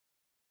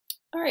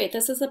All right,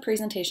 this is a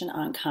presentation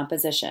on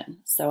composition.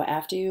 So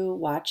after you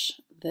watch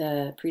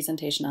the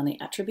presentation on the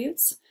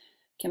attributes,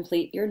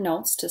 complete your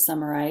notes to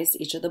summarize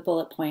each of the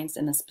bullet points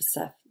in a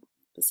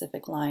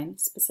specific line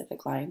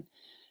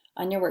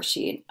on your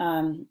worksheet.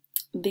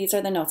 These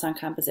are the notes on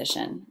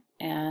composition,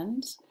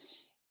 and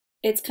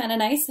it's kind of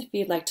nice if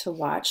you'd like to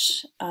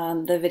watch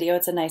the video.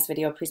 It's a nice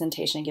video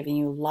presentation giving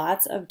you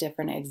lots of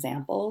different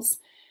examples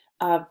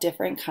of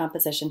different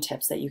composition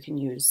tips that you can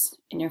use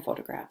in your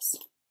photographs.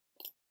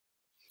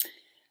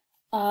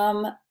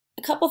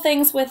 A couple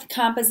things with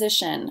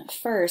composition.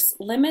 First,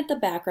 limit the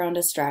background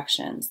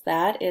distractions.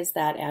 That is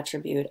that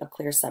attribute of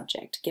clear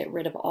subject. Get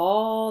rid of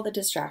all the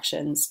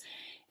distractions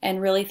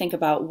and really think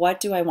about, what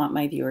do I want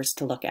my viewers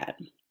to look at?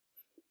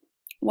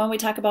 When we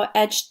talk about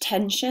edge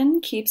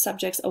tension, keep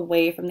subjects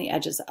away from the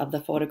edges of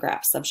the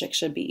photograph. Subjects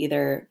should be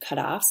either cut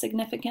off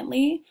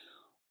significantly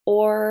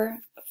or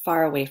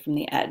far away from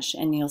the edge,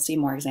 and you'll see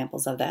more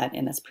examples of that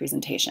in this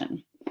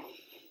presentation.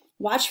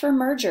 Watch for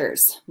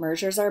mergers.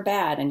 Mergers are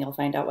bad, and you'll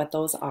find out what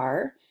those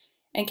are.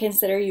 And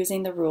consider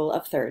using the rule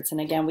of thirds.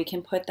 And again, we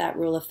can put that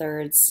rule of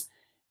thirds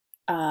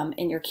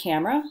in your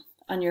camera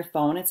on your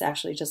phone. It's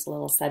actually just a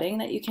little setting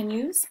that you can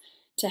use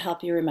to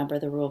help you remember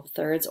the rule of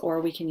thirds, or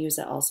we can use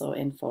it also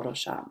in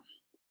Photoshop.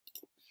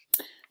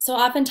 So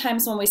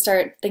oftentimes when we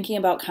start thinking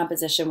about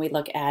composition, we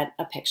look at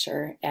a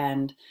picture,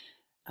 and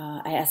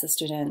I ask the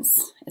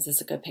students, is this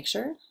a good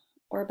picture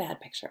or a bad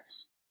picture?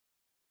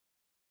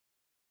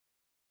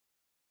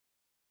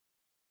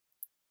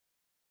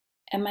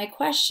 And my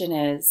question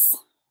is,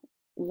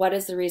 what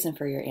is the reason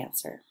for your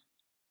answer?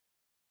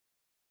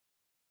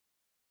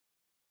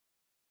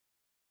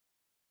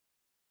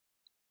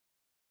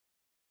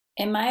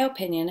 In my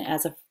opinion,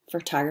 as a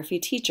photography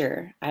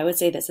teacher, I would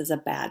say this is a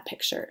bad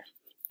picture.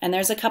 And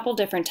there's a couple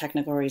different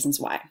technical reasons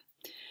why.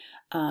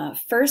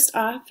 First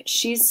off,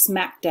 she's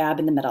smack dab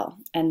in the middle,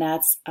 and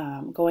that's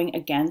going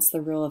against the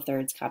rule of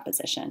thirds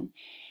composition.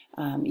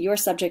 Your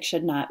subject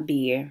should not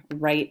be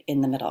right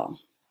in the middle.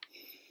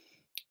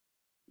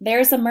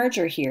 There's a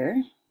merger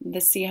here.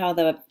 See how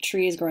the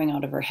tree is growing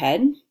out of her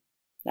head?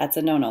 That's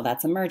a no-no,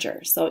 that's a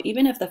merger. So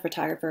even if the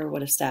photographer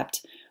would have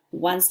stepped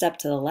one step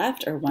to the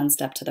left or one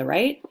step to the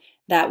right,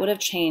 that would have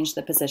changed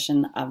the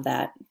position of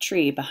that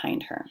tree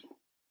behind her.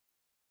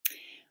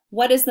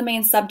 What is the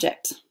main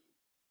subject?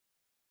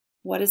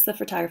 What is the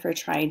photographer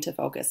trying to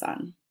focus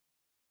on?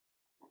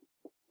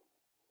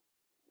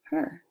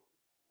 Her.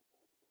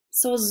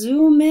 So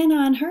zoom in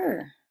on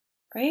her,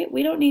 right?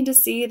 We don't need to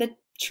see the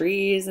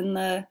trees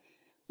and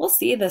we'll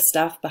see the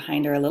stuff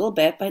behind her a little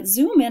bit, but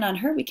zoom in on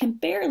her, we can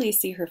barely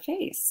see her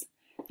face.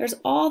 There's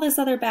all this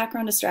other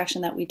background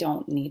distraction that we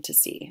don't need to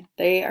see.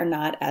 They are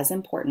not as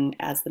important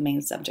as the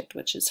main subject,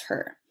 which is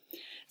her.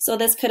 So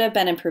this could have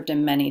been improved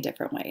in many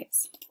different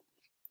ways.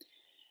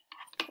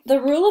 The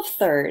rule of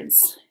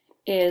thirds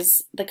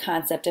is the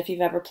concept, if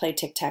you've ever played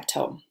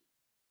tic-tac-toe.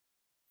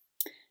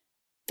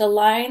 The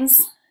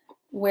lines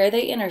where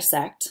they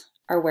intersect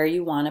are where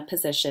you want to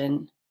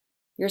position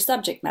your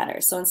subject matter.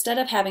 So instead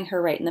of having her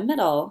right in the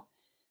middle,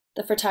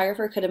 the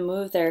photographer could have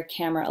moved their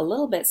camera a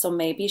little bit, so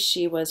maybe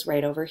she was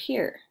right over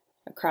here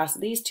across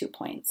these 2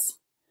 points,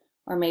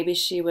 or maybe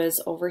she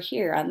was over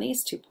here on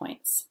these 2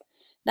 points.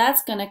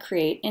 That's going to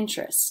create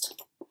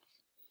interest.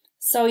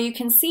 So you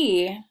can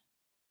see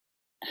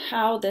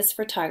how this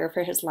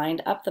photographer has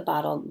lined up the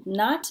bottle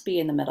not to be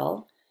in the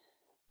middle,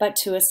 but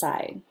to a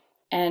side.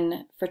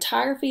 And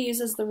photography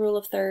uses the rule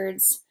of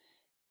thirds,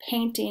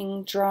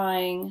 painting,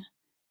 drawing,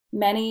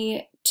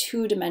 many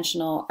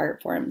two-dimensional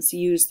art forms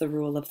use the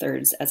rule of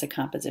thirds as a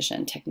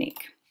composition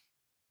technique.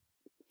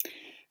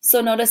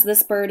 So notice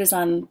this bird is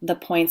on the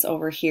points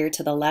over here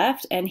to the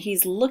left, and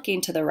he's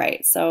looking to the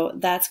right. So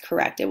that's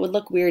correct. It would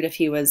look weird if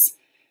he was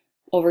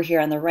over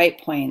here on the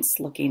right points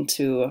looking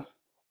to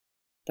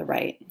the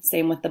right.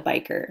 Same with the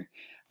biker.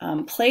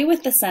 Play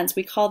with the sense.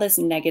 We call this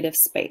negative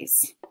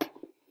space.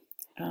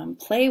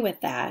 Play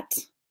with that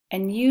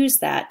and use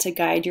that to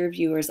guide your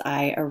viewer's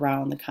eye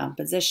around the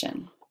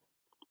composition.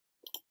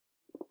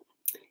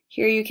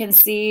 Here you can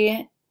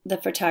see the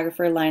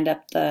photographer lined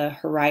up the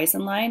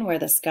horizon line where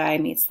the sky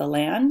meets the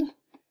land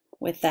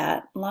with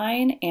that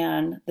line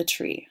and the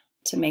tree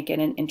to make it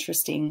an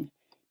interesting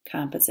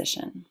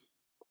composition.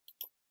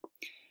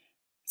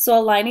 So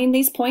aligning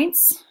these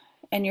points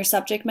and your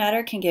subject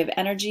matter can give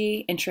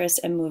energy, interest,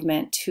 and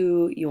movement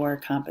to your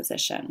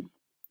composition.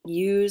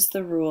 Use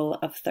the rule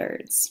of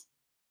thirds.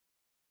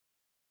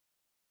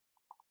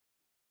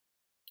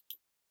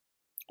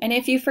 And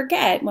if you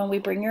forget, when we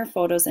bring your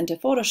photos into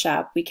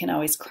Photoshop, we can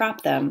always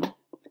crop them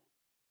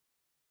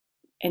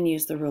and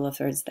use the rule of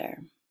thirds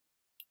there.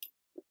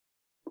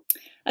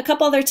 A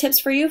couple other tips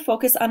for you: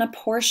 focus on a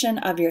portion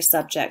of your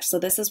subject. So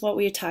this is what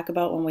we talk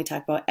about when we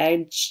talk about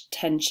edge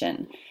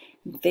tension.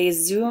 They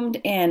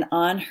zoomed in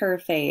on her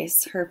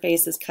face. Her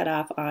face is cut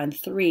off on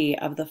 3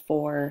 of the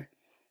 4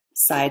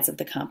 sides of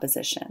the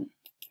composition.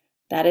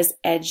 That is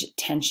edge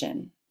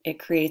tension. It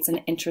creates an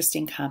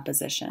interesting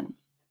composition.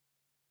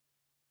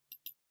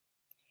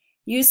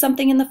 Use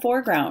something in the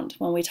foreground.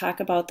 When we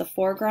talk about the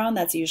foreground,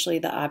 that's usually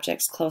the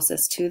objects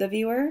closest to the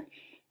viewer,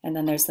 and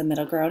then there's the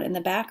middle ground and the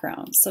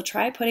background. So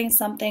try putting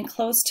something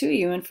close to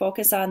you and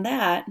focus on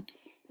that,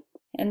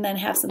 and then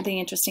have something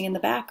interesting in the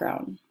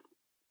background.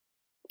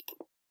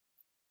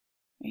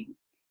 Right?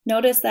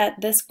 Notice that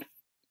this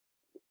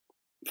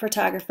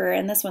photographer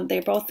and this one,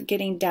 they're both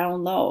getting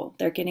down low.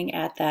 They're getting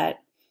at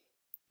that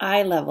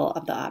eye level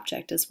of the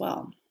object as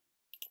well.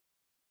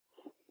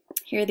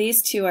 Here,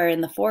 these two are in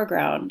the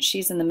foreground.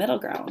 She's in the middle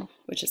ground,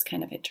 which is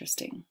kind of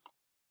interesting.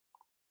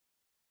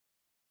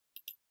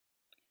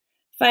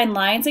 Find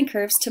lines and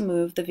curves to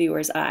move the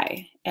viewer's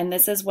eye. And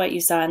this is what you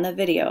saw in the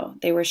video.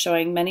 They were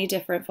showing many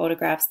different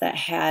photographs that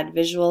had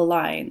visual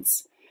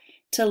lines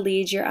to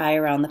lead your eye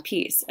around the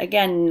piece.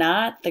 Again,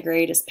 not the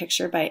greatest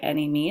picture by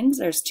any means.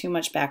 There's too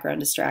much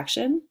background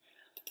distraction.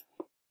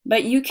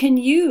 But you can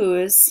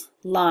use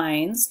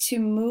lines to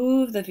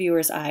move the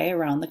viewer's eye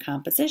around the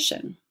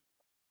composition.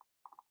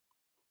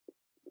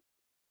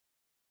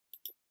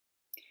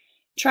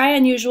 Try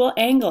unusual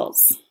angles.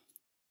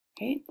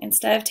 Right?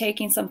 Instead of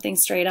taking something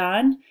straight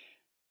on,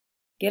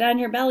 get on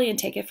your belly and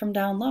take it from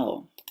down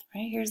low.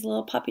 Right? Here's a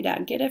little puppy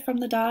dog. Get it from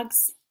the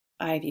dog's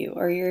eye view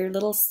or your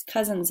little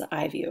cousin's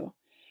eye view.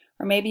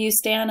 Or maybe you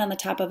stand on the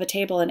top of a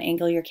table and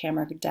angle your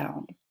camera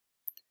down.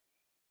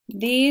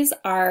 These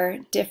are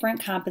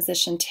different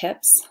composition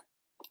tips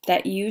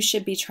that you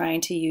should be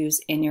trying to use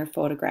in your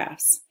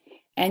photographs.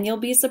 And you'll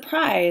be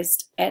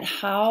surprised at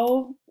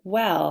how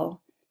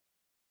well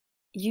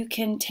you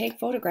can take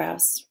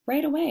photographs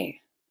right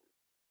away.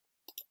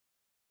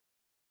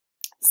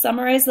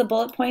 Summarize the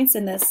bullet points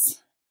in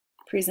this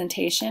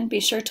presentation. Be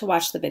sure to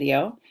watch the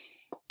video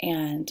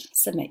and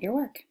submit your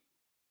work.